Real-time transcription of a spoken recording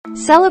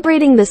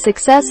Celebrating the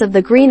success of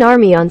the Green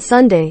Army on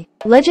Sunday,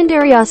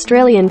 legendary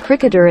Australian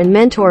cricketer and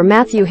mentor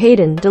Matthew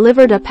Hayden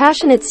delivered a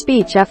passionate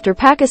speech after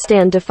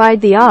Pakistan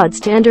defied the odds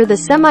to enter the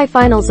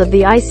semi-finals of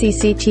the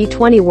ICC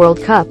T20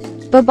 World Cup.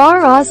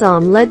 Babar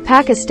Azam-led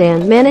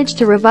Pakistan managed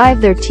to revive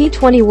their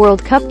T20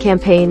 World Cup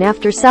campaign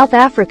after South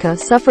Africa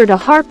suffered a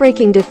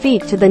heartbreaking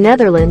defeat to the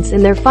Netherlands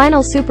in their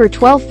final Super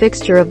 12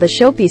 fixture of the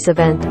showpiece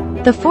event.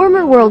 The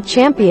former world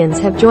champions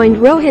have joined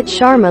Rohit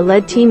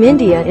Sharma-led Team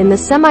India in the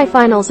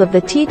semi-finals of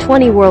the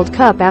T20 World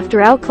Cup after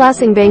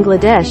outclassing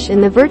Bangladesh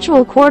in the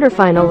virtual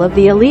quarterfinal of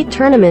the elite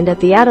tournament at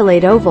the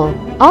Adelaide Oval.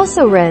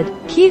 Also read,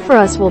 "Key for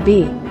us will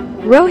be."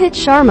 Rohit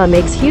Sharma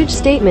makes huge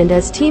statement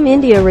as Team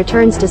India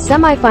returns to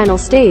semi-final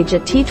stage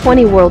at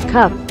T20 World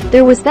Cup.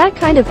 There was that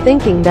kind of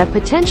thinking that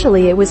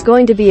potentially it was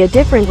going to be a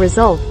different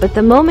result, but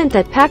the moment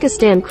that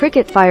Pakistan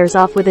cricket fires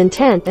off with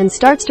intent and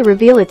starts to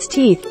reveal its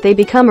teeth, they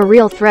become a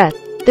real threat.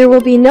 There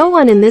will be no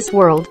one in this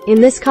world, in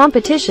this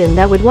competition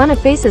that would want to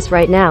face us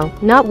right now,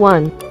 not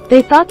one.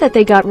 They thought that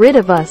they got rid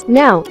of us.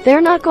 Now, they're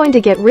not going to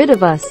get rid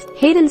of us,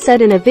 Hayden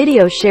said in a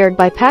video shared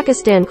by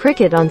Pakistan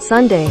Cricket on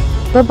Sunday.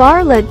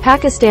 Babar-led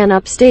Pakistan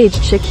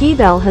upstaged Shakib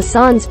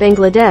al-Hasan's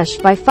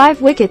Bangladesh by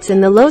 5 wickets in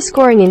the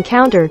low-scoring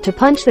encounter to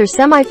punch their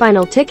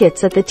semi-final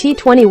tickets at the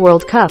T20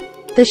 World Cup.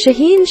 The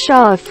Shaheen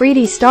Shah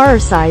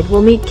Afridi-starrer side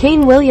will meet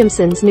Kane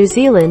Williamson's New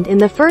Zealand in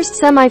the first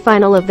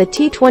semi-final of the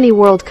T20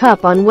 World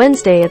Cup on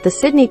Wednesday at the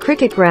Sydney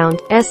Cricket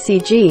Ground,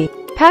 SCG.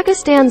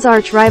 Pakistan's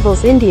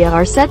arch-rivals India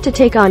are set to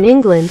take on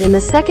England in the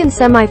second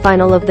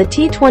semi-final of the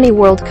T20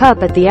 World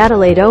Cup at the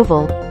Adelaide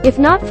Oval. If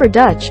not for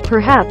Dutch,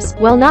 perhaps,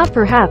 well not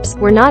perhaps,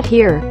 we're not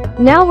here.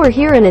 Now we're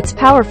here and it's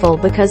powerful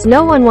because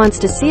no one wants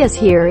to see us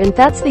here, and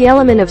that's the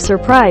element of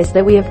surprise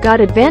that we have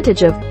got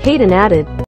advantage of, Hayden added.